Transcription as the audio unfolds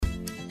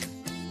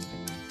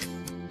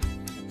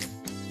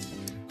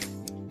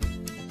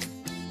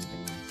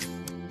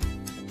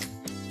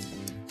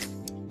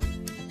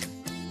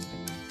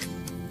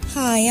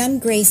Hi, I'm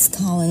Grace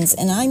Collins,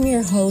 and I'm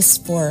your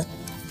host for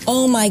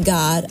Oh My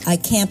God, I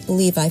Can't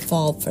Believe I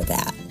Fall for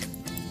That.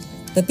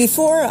 But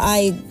before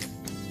I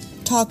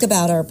talk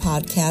about our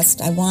podcast,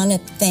 I want to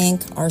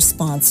thank our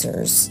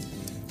sponsors.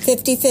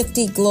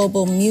 50/50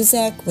 Global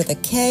Music with a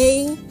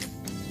K,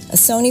 a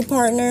Sony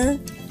partner,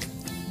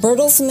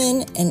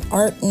 Bertelsmann, and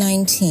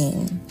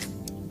Art19.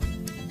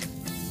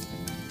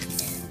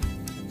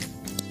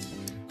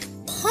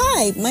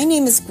 Hi, my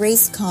name is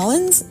Grace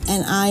Collins,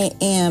 and I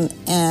am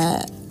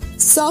a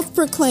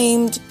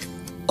self-proclaimed,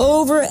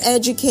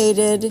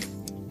 overeducated,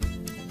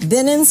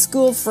 been in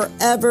school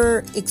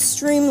forever,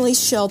 extremely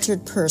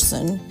sheltered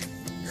person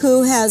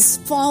who has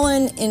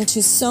fallen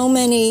into so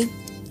many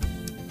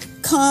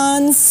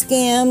cons,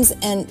 scams,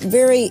 and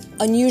very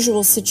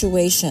unusual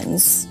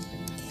situations,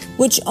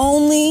 which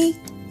only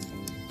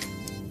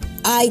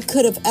I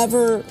could have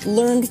ever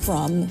learned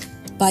from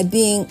by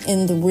being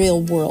in the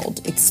real world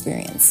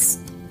experience.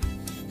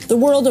 The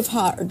world of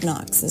hard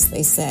knocks, as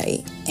they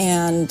say.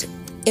 And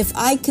if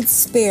I could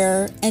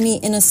spare any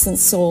innocent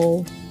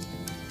soul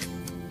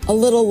a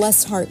little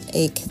less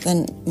heartache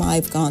than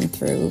I've gone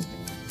through,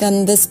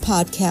 then this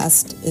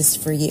podcast is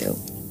for you.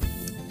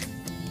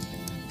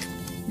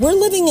 We're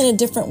living in a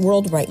different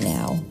world right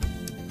now.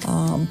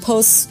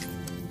 Post-COVID,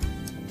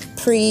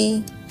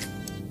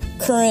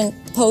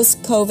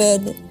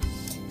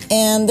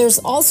 and there's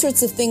all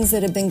sorts of things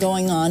that have been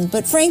going on.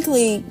 But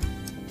frankly,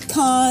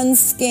 cons,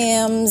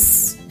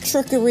 scams,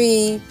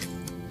 trickery,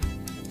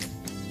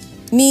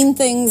 mean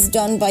things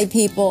done by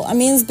people.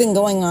 It's been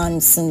going on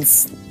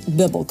since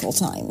biblical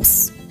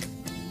times.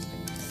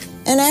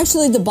 And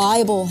actually, the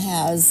Bible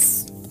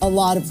has a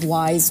lot of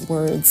wise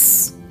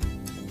words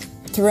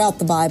throughout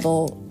the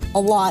Bible, a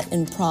lot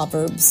in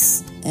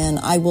Proverbs, and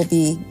I will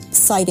be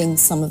citing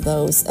some of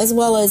those, as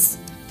well as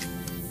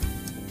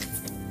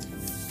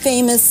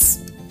famous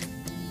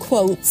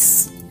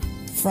quotes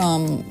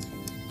from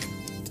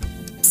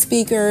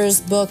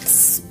speakers,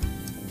 books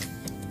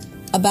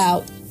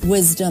about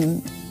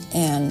wisdom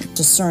and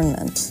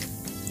discernment.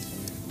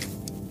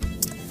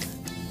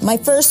 My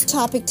first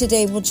topic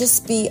today will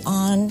just be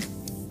on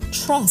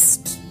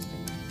trust.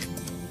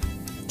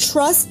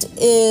 Trust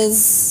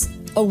is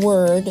a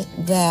word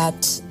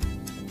that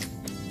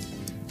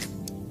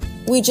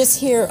we just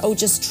hear,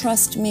 just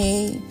trust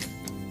me.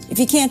 If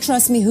you can't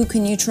trust me, who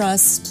can you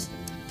trust?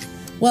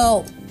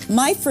 Well,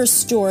 my first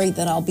story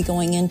that I'll be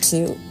going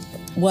into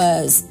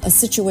was a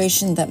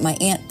situation that my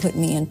aunt put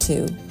me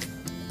into,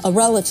 a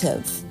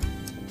relative.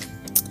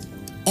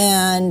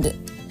 And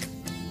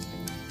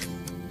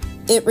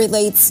it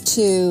relates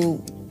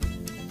to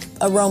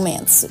a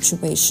romance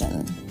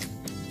situation.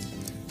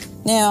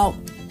 Now,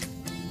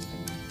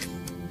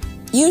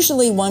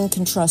 usually one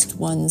can trust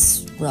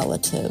one's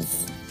relative,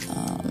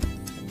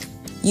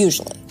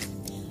 usually.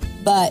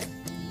 But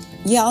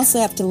you also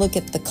have to look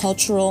at the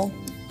cultural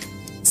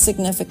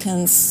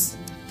significance.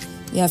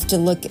 You have to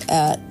look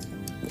at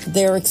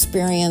their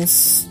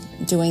experience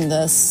doing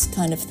this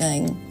kind of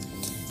thing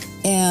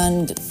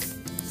and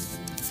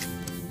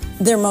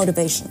their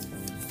motivation.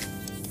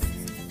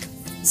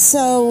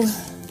 So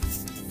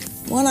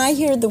when I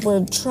hear the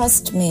word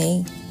trust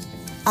me,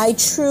 I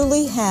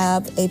truly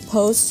have a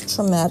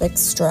post-traumatic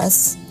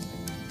stress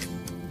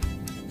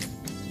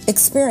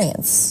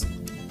experience.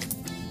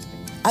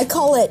 I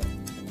call it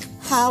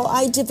how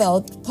I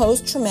developed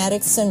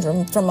post-traumatic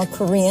syndrome from a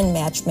Korean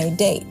match-made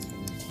date.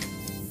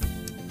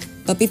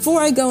 But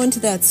before I go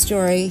into that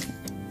story,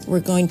 we're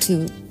going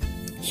to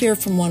hear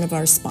from one of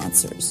our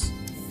sponsors.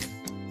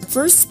 Our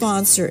first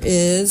sponsor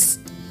is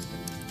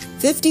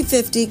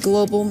 50/50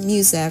 Global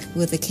Music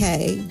with a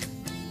K,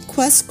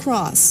 Quest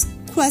Cross.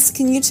 Quest,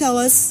 can you tell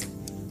us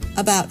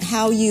about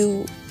how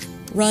you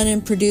run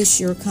and produce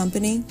your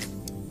company?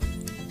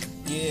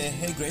 Yeah,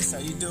 hey Grace, how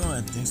you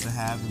doing? Thanks for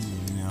having me.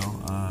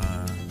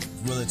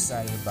 Really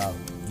excited about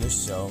this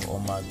show. Oh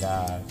my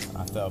God,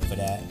 I fell for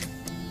that.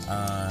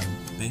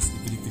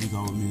 Basically, 50/50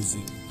 Global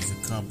Music is a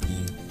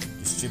company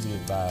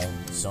distributed by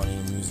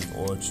Sony Music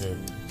Orchard,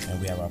 and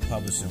we have our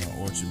publishing,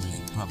 Orchard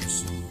Music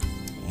Publishing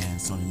and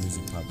Sony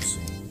Music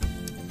Publishing.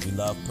 We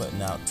love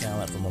putting out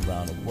talent from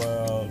around the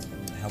world,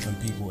 helping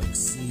people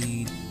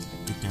exceed,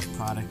 get their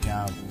product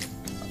out,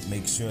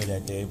 make sure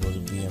that they're able to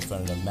be in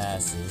front of the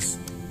masses.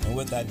 And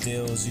with our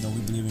deals, we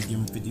believe in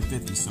giving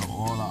 50/50, so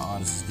all our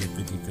artists get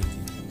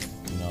 50/50,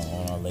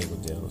 on our label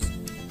deals.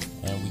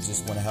 And we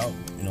just want to help,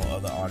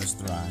 other artists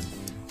thrive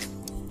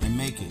and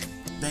make it.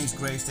 Thanks,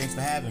 Grace. Thanks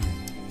for having me.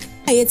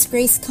 Hi, it's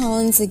Grace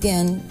Collins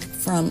again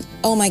from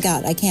Oh My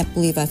God, I Can't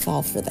Believe I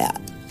Fall for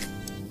That.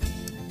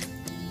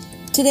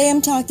 Today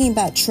I'm talking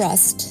about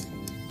trust,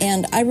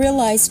 and I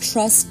realize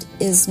trust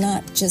is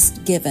not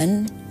just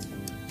given,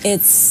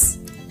 it's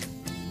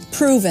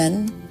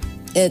proven,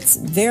 it's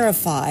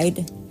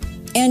verified,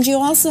 and you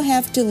also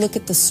have to look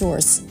at the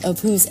source of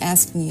who's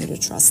asking you to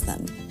trust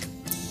them.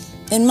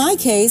 In my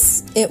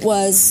case, it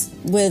was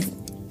with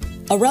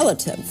a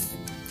relative.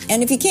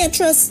 And if you can't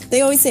trust,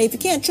 they always say, if you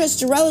can't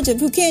trust your relative,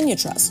 who can you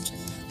trust?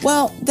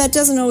 Well, that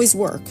doesn't always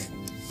work.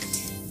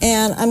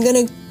 And I'm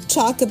going to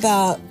talk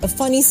about a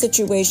funny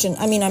situation.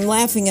 I mean, I'm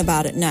laughing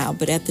about it now,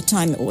 but at the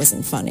time it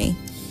wasn't funny.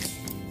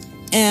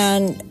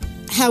 And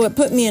how it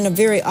put me in a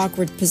very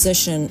awkward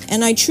position.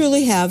 And I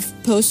truly have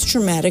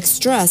post-traumatic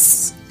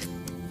stress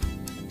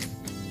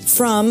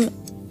from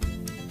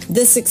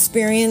this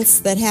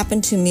experience that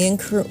happened to me in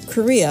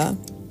Korea,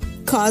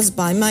 caused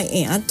by my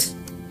aunt.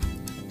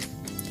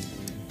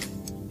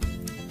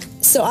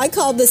 So I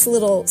call this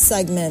little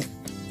segment,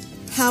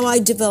 How I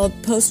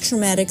Developed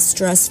Post-Traumatic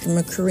Stress from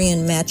a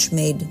Korean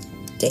Match-Made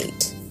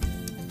Date.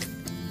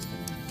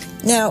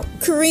 Now,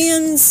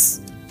 Koreans,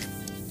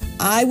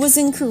 I was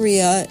in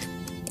Korea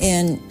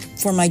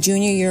for my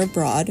junior year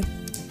abroad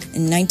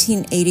in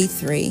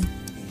 1983,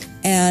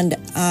 and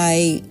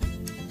I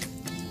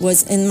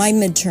was in my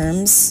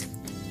midterms.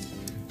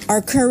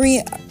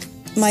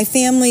 My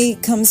family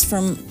comes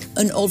from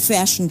an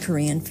old-fashioned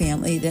Korean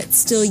family that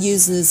still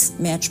uses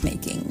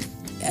matchmaking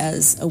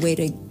as a way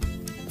to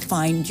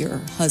find your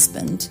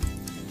husband.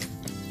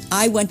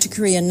 I went to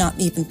Korea not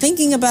even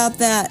thinking about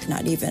that,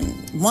 not even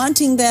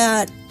wanting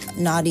that,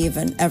 not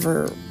even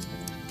ever.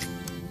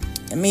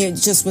 I mean, it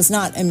just was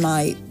not in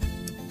my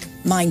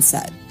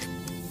mindset.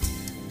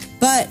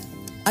 But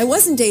I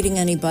wasn't dating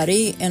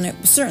anybody, and it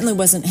certainly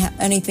wasn't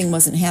anything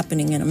wasn't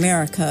happening in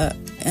America.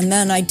 And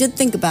then I did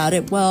think about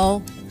it.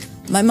 Well,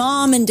 my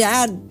mom and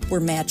dad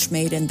were match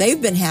made, and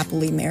they've been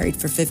happily married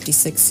for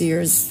 56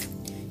 years.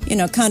 You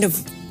know, kind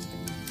of,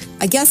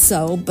 I guess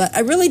so. But I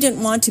really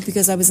didn't want to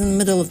because I was in the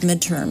middle of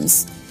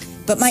midterms.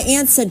 But my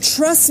aunt said,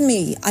 trust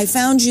me, I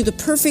found you the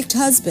perfect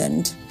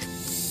husband.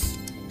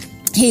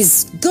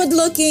 He's good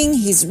looking,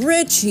 he's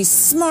rich, he's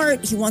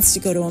smart, he wants to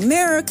go to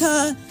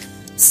America.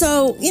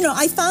 So, you know,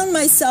 I found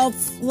myself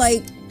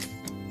like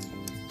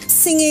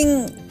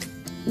singing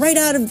right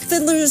out of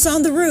Fiddler's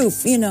on the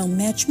Roof, you know,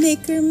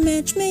 matchmaker,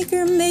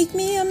 matchmaker, make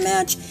me a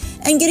match,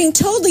 and getting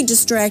totally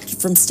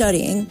distracted from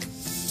studying.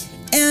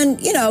 And,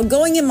 you know,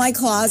 going in my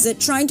closet,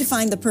 trying to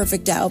find the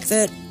perfect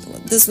outfit.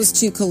 This was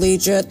too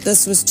collegiate,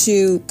 this was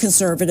too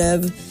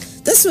conservative,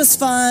 this was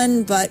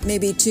fun, but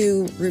maybe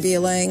too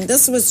revealing,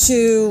 this was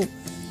too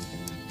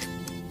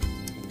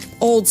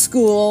old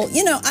school.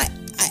 You know,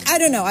 I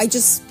don't know. I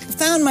just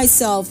found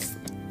myself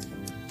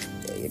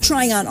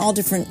trying on all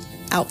different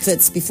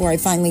outfits before I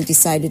finally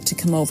decided to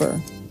come over.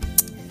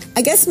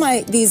 I guess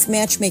these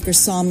matchmakers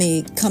saw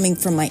me coming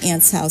from my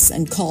aunt's house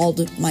and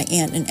called my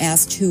aunt and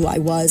asked who I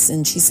was,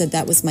 and she said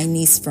that was my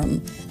niece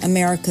from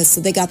America. So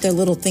they got their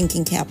little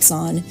thinking caps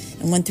on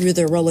and went through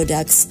their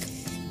Rolodex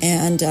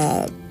and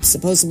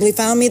supposedly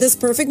found me this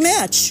perfect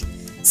match.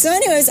 So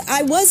anyways,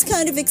 I was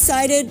kind of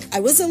excited. I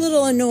was a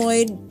little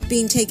annoyed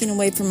being taken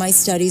away from my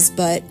studies,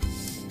 but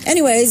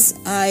anyways,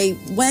 I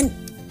went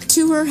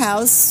to her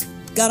house,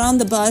 got on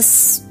the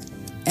bus,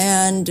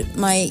 and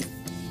my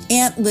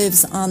aunt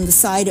lives on the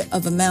side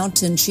of a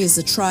mountain. She has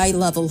a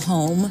tri-level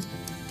home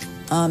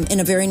in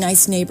a very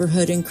nice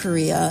neighborhood in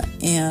Korea,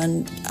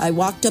 and I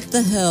walked up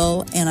the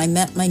hill, and I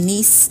met my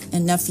niece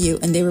and nephew,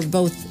 and they were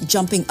both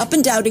jumping up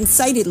and down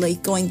excitedly,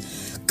 going,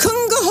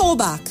 Kunga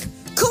Hobak!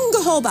 Kunga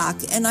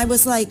Hobak. And I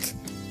was like,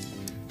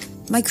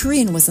 my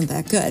Korean wasn't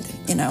that good.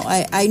 You know,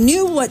 I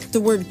knew what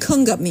the word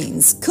kunga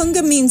means.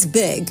 Kunga means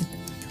big.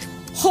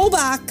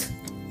 Hobak,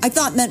 I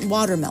thought meant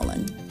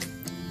watermelon.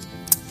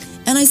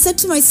 And I said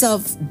to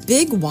myself,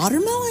 big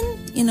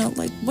watermelon? You know,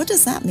 like, what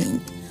does that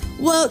mean?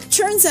 Well, it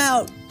turns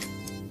out,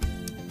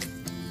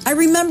 I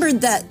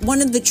remembered that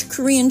one of the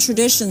Korean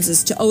traditions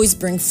is to always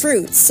bring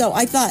fruit. So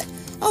I thought,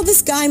 oh,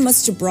 this guy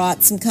must have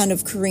brought some kind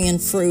of Korean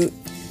fruit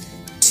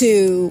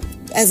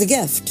as a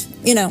gift,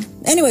 you know.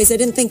 Anyways, I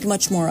didn't think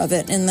much more of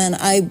it. And then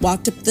I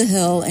walked up the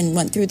hill and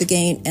went through the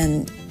gate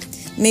and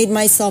made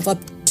myself up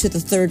to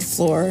the third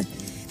floor.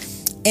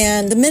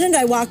 And the minute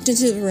I walked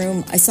into the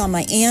room, I saw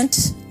my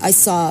aunt, I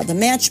saw the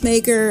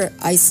matchmaker,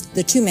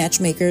 the two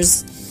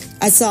matchmakers,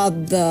 I saw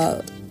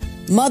the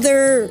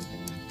mother,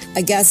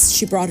 I guess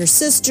she brought her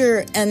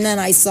sister, and then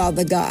I saw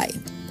the guy.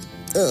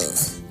 Ugh.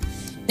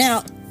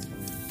 Now,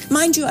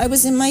 mind you, I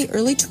was in my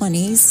early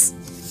 20s,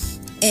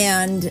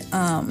 and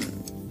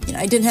you know,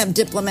 I didn't have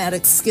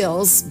diplomatic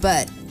skills,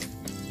 but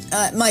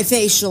my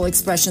facial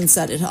expression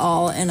said it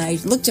all, and I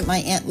looked at my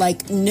aunt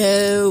like,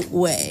 no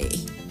way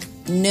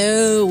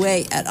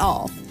at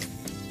all.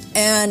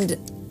 And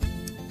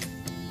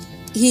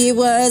he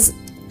was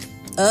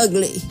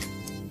ugly,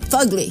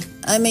 fugly.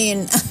 I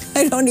mean,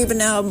 I don't even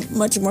know how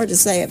much more to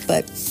say it,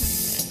 but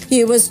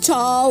he was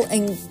tall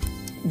and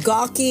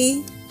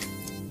gawky.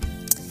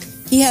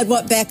 He had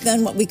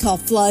what we call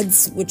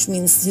floods, which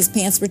means his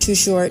pants were too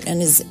short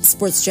and his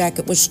sports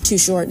jacket was too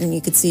short and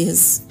you could see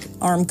his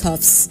arm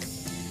cuffs.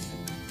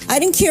 I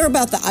didn't care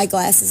about the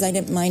eyeglasses. I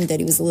didn't mind that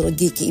he was a little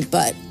geeky,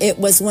 but it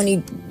was when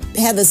he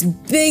had this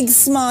big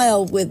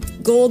smile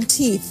with gold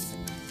teeth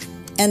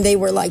and they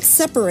were like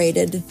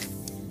separated.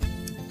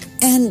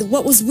 And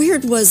what was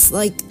weird was,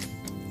 like,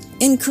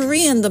 in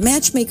Korean, the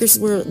matchmakers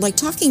were like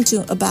talking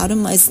about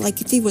him as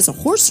like if he was a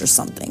horse or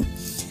something.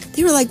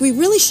 They were like, we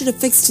really should have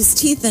fixed his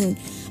teeth, and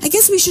I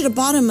guess we should have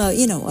bought him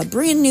a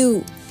brand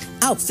new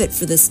outfit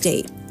for this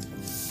date.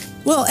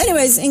 Well,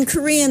 anyways, in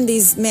Korean,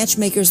 these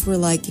matchmakers were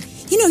like,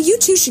 you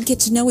two should get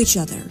to know each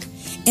other.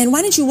 And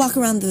why don't you walk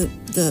around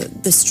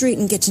the street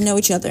and get to know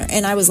each other?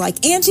 And I was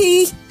like,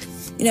 Auntie,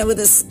 with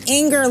this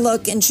anger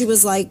look. And she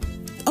was like,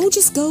 oh,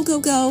 just go, go,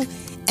 go.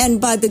 And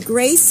by the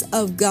grace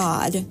of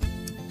God,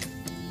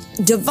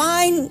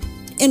 divine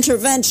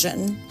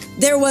intervention,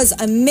 there was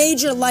a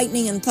major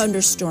lightning and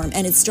thunderstorm,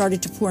 and it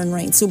started to pour and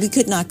rain. So we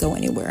could not go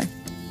anywhere.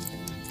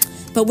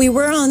 But we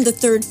were on the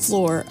 3rd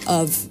floor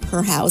of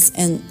her house,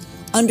 and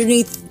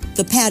underneath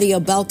the patio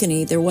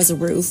balcony, there was a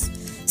roof.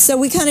 So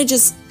we kind of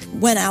just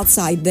went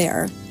outside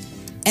there.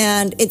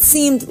 And it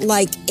seemed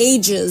like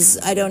ages.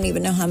 I don't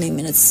even know how many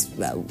minutes.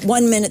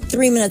 1 minute,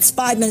 3 minutes,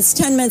 5 minutes,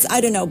 10 minutes.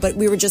 I don't know. But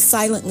we were just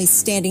silently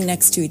standing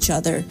next to each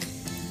other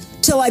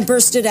till I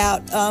bursted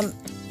out.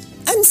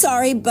 I'm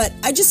sorry, but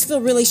I just feel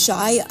really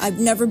shy. I've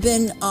never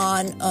been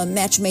on a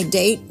match-made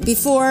date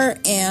before.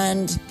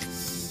 And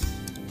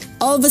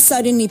all of a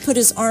sudden, he put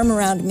his arm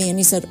around me and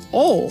he said,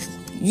 oh,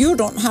 you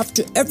don't have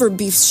to ever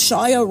be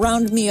shy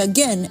around me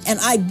again. And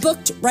I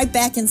booked right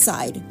back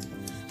inside.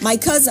 My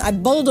cousin, I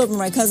bowled over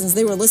my cousins.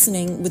 They were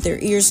listening with their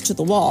ears to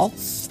the wall,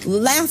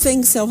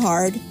 laughing so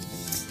hard.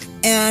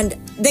 And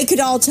they could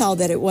all tell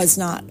that it was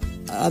not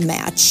a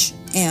match.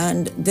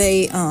 And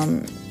they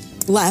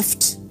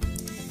left.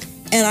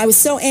 And I was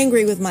so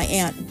angry with my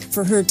aunt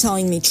for her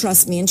telling me,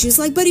 trust me. And she was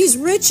like, but he's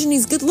rich and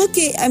he's good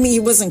looking. I mean,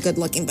 he wasn't good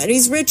looking, but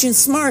he's rich and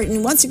smart and he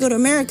wants to go to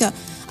America.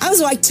 I was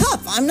like,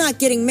 tough. I'm not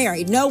getting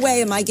married. No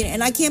way am I getting.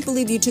 And I can't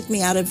believe you took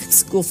me out of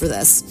school for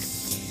this.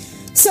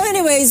 So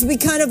anyways, we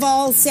kind of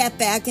all sat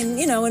back and,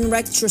 in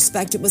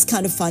retrospect, it was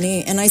kind of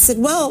funny. And I said,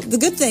 well, the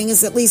good thing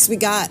is at least we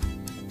got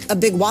a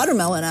big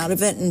watermelon out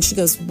of it. And she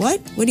goes, what?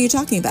 What are you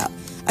talking about?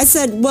 I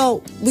said,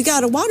 well, we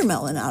got a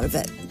watermelon out of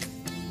it.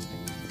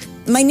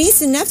 My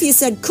niece and nephew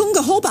said,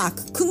 kunga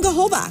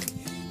hobak.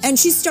 And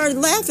she started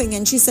laughing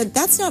and she said,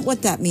 that's not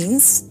what that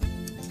means.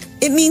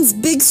 It means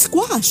big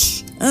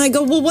squash. And I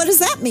go, well, what does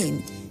that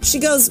mean? She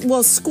goes,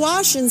 well,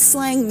 squash in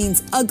slang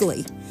means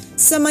ugly.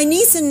 So my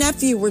niece and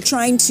nephew were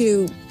trying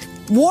to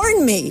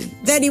warn me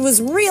that he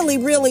was really,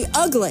 really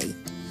ugly.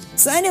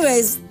 So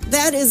anyways,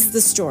 that is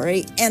the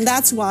story. And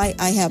that's why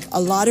I have a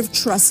lot of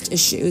trust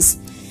issues.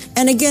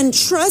 And again,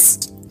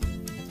 trust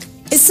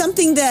is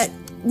something that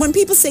when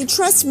people say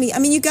trust me, I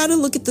mean, you got to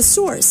look at the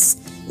source.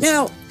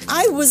 Now,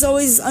 I was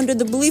always under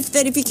the belief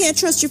that if you can't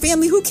trust your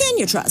family, who can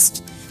you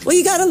trust? Well,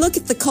 you got to look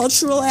at the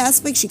cultural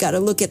aspects. You got to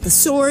look at the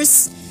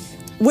source,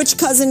 which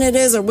cousin it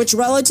is or which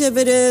relative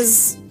it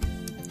is.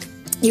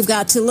 You've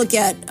got to look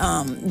at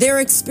their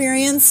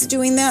experience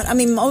doing that. I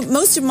mean,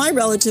 most of my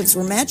relatives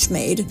were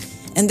match-made,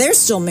 and they're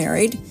still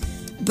married.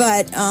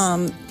 But,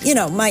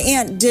 my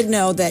aunt did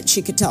know that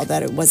she could tell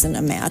that it wasn't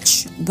a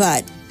match.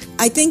 But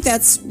I think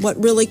that's what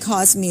really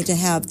caused me to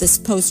have this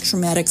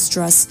post-traumatic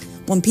stress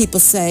when people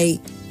say,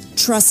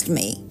 trust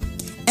me.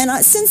 And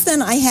since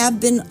then, I have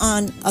been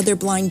on other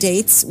blind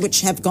dates,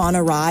 which have gone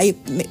awry,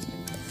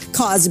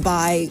 caused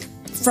by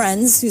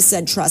friends who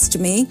said, trust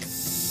me.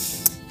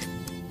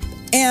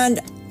 And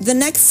the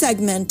next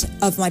segment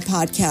of my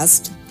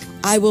podcast,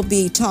 I will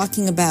be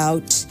talking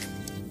about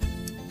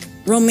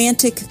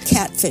romantic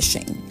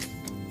catfishing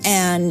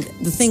and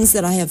the things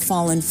that I have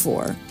fallen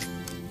for.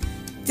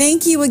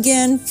 Thank you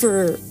again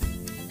for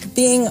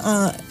being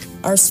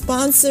our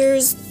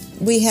sponsors.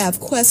 We have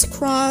Quest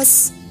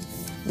Cross,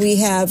 we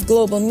have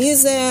Global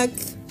Music,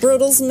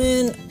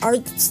 Bertelsmann,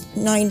 Arts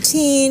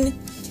 19,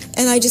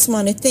 and I just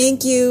want to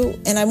thank you,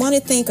 and I want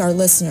to thank our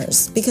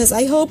listeners, because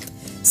I hope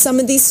some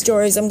of these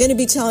stories, I'm going to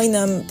be telling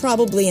them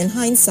probably in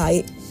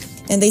hindsight,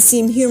 and they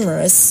seem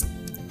humorous,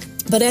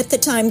 but at the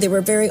time they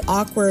were very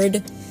awkward,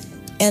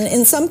 and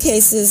in some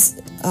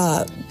cases,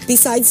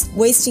 besides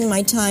wasting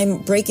my time,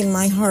 breaking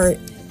my heart,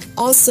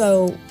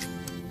 also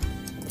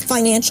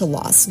financial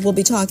loss. We'll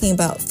be talking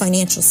about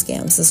financial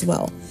scams as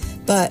well.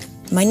 But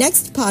my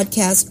next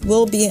podcast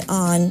will be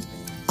on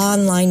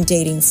online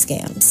dating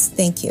scams.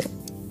 Thank you.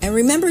 And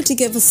remember to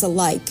give us a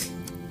like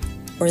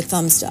or a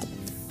thumbs up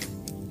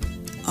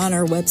on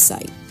our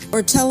website,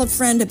 or tell a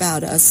friend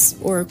about us,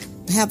 or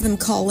have them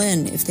call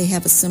in if they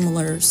have a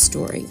similar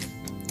story.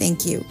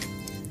 Thank you.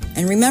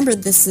 And remember,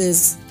 this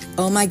is,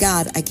 oh my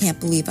God, I can't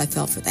believe I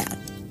fell for that.